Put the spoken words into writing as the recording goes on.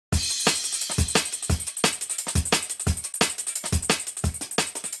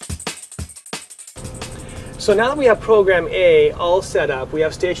So now that we have program A all set up, we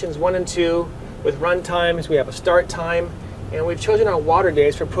have stations 1 and 2 with run times, we have a start time, and we've chosen our water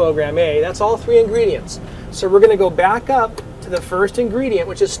days for program A. That's all 3 ingredients. So we're going to go back up to the first ingredient,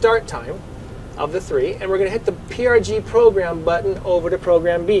 which is start time of the 3, and we're going to hit the PRG program button over to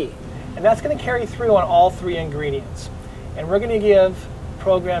program B. And that's going to carry through on all 3 ingredients. And we're going to give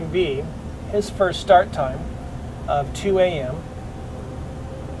program B his first start time of 2 a.m.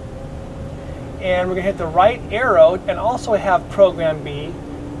 And we're going to hit the right arrow and also have program B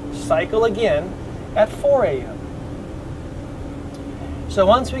cycle again at 4 a.m. So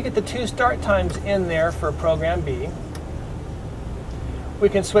once we get the 2 start times in there for program B, we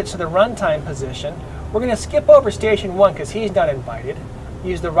can switch to the runtime position. We're going to skip over station 1 because he's not invited.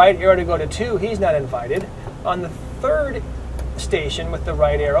 Use the right arrow to go to 2, he's not invited. On the 3rd station with the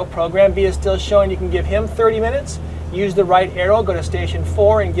right arrow, program B is still showing. You can give him 30 minutes. Use the right arrow, go to station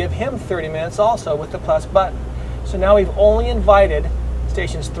 4 and give him 30 minutes also with the plus button. So now we've only invited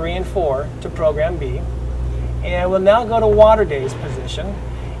stations 3 and 4 to program B. And we'll now go to water days position.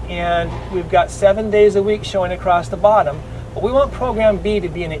 And we've got 7 days a week showing across the bottom. But we want program B to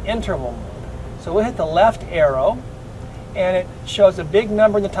be in an interval mode. So we'll hit the left arrow and it shows a big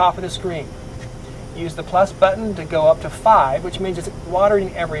number in the top of the screen. Use the plus button to go up to 5, which means it's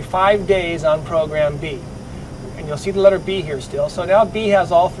watering every 5 days on program B. And you'll see the letter B here still. So now B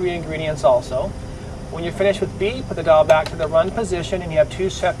has all 3 ingredients also. When you're finished with B, put the dial back to the run position and you have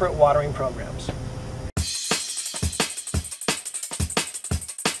 2 separate watering programs.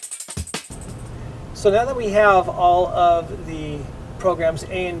 So now that we have all of the programs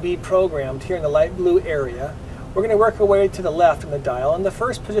A and B programmed here in the light blue area, we're going to work our way to the left on the dial, and the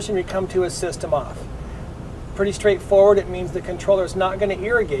first position we come to is system off. Pretty straightforward. It means the controller is not going to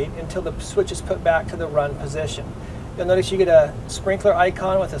irrigate until the switch is put back to the run position. You'll notice you get a sprinkler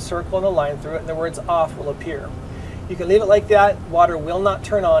icon with a circle and a line through it, and the words off will appear. You can leave it like that. Water will not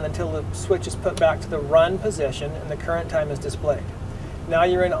turn on until the switch is put back to the run position and the current time is displayed. Now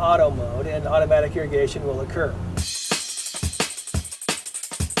you're in auto mode and automatic irrigation will occur.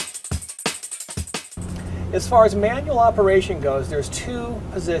 As far as manual operation goes, there's 2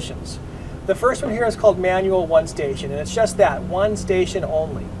 positions. The first one here is called manual 1 station, and it's just that, 1 station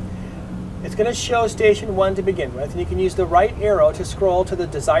only. It's going to show station 1 to begin with, and you can use the right arrow to scroll to the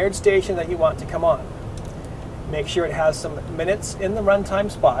desired station that you want to come on. Make sure it has some minutes in the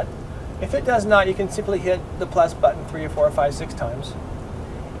runtime spot. If it does not, you can simply hit the plus button 3 or 4 or 5, 6 times.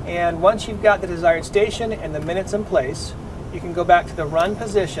 And once you've got the desired station and the minutes in place, you can go back to the run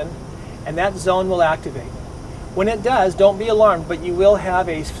position, and that zone will activate. When it does, don't be alarmed, but you will have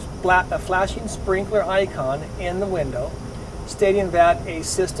a flashing sprinkler icon in the window stating that a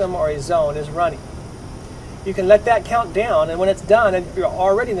system or a zone is running. You can let that count down, and when it's done, you're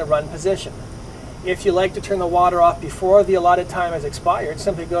already in the run position. If you like to turn the water off before the allotted time has expired,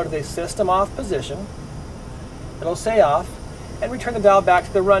 simply go to the system off position. It'll say off, and return the dial back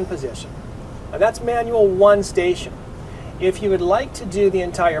to the run position. Now that's manual 1 station. If you would like to do the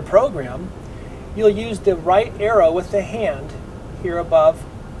entire program, you'll use the right arrow with the hand here above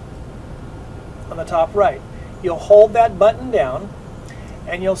on the top right. You'll hold that button down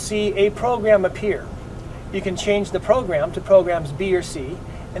and you'll see a program appear. You can change the program to programs B or C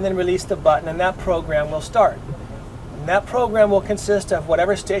and then release the button and that program will start. And that program will consist of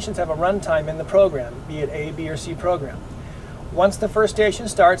whatever stations have a runtime in the program, be it A, B, or C program. Once the first station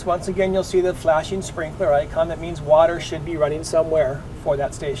starts, once again you'll see the flashing sprinkler icon. That means water should be running somewhere for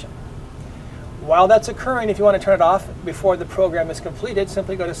that station. While that's occurring, if you want to turn it off before the program is completed,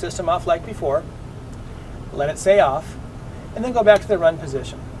 simply go to System Off like before, let it say off, and then go back to the run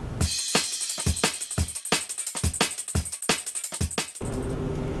position.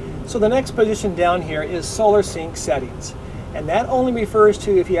 So the next position down here is Solar Sync Settings, and that only refers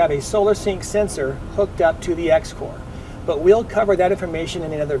to if you have a Solar Sync sensor hooked up to the X-Core, but we'll cover that information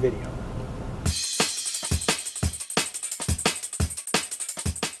in another video.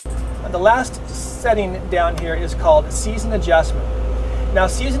 The last setting down here is called Season Adjustment. Now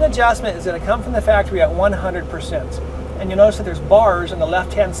Season Adjustment is going to come from the factory at 100%. And you'll notice that there's bars on the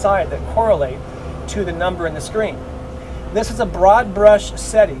left-hand side that correlate to the number in the screen. This is a broad brush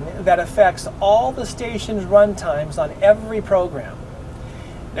setting that affects all the station's run times on every program.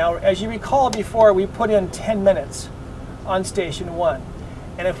 Now as you recall before, we put in 10 minutes on station 1.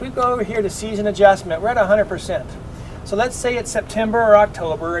 And if we go over here to Season Adjustment, we're at 100%. So let's say it's September or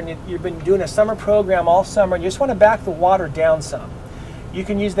October and you've been doing a summer program all summer and you just want to back the water down some. You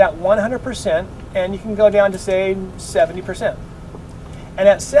can use that 100% and you can go down to say 70%. And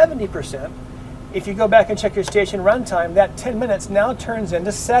at 70%, if you go back and check your station runtime, that 10 minutes now turns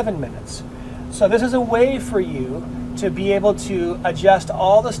into 7 minutes. So this is a way for you to be able to adjust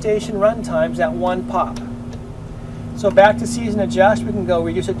all the station run times at one pop. So back to season adjust, we can go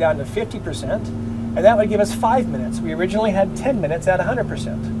reduce it down to 50%, and that would give us 5 minutes. We originally had 10 minutes at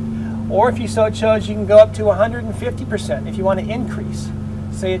 100%. Or if you so chose, you can go up to 150% if you want to increase.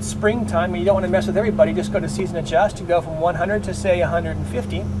 Say it's springtime and you don't want to mess with everybody, just go to season adjust, you go from 100 to say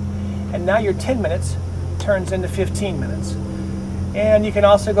 150, and now your 10 minutes turns into 15 minutes. And you can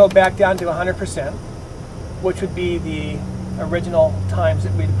also go back down to 100%, which would be the original times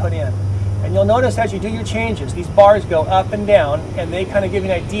that we'd put in. And you'll notice as you do your changes, these bars go up and down, and they kind of give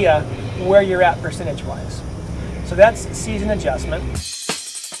you an idea where you're at percentage-wise. So that's season adjustment.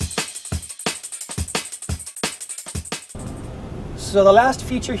 So the last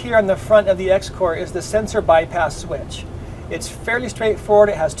feature here on the front of the X-Core is the sensor bypass switch. It's fairly straightforward.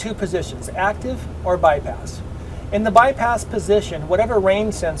 It has two positions, active or bypass. In the bypass position, whatever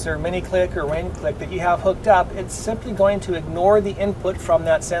rain sensor, mini click or rain click that you have hooked up, it's simply going to ignore the input from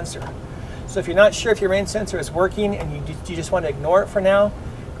that sensor. So if you're not sure if your rain sensor is working and you just want to ignore it for now,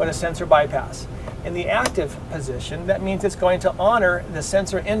 go to sensor bypass. In the active position, that means it's going to honor the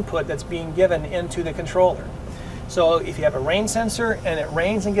sensor input that's being given into the controller. So if you have a rain sensor and it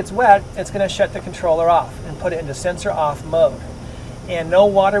rains and gets wet, it's going to shut the controller off and put it into sensor off mode. And no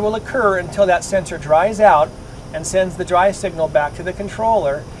water will occur until that sensor dries out and sends the dry signal back to the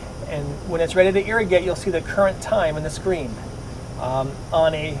controller, and when it's ready to irrigate, you'll see the current time in the screen.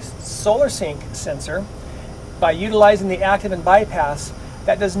 On a solar sync sensor, by utilizing the active and bypass,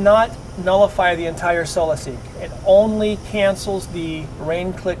 that does not nullify the entire solar sync. It only cancels the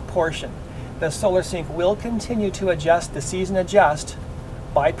rain click portion. The solar sync will continue to adjust the season adjust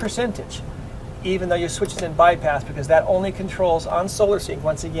by percentage, even though your switch is in bypass, because that only controls on solar sync,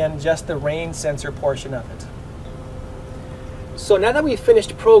 once again, just the rain sensor portion of it. So now that we've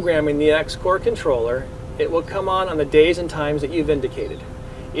finished programming the X-Core controller, it will come on the days and times that you've indicated.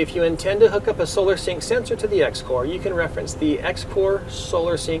 If you intend to hook up a solar sync sensor to the X-Core, you can reference the X-Core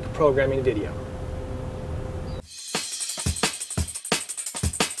solar sync programming video.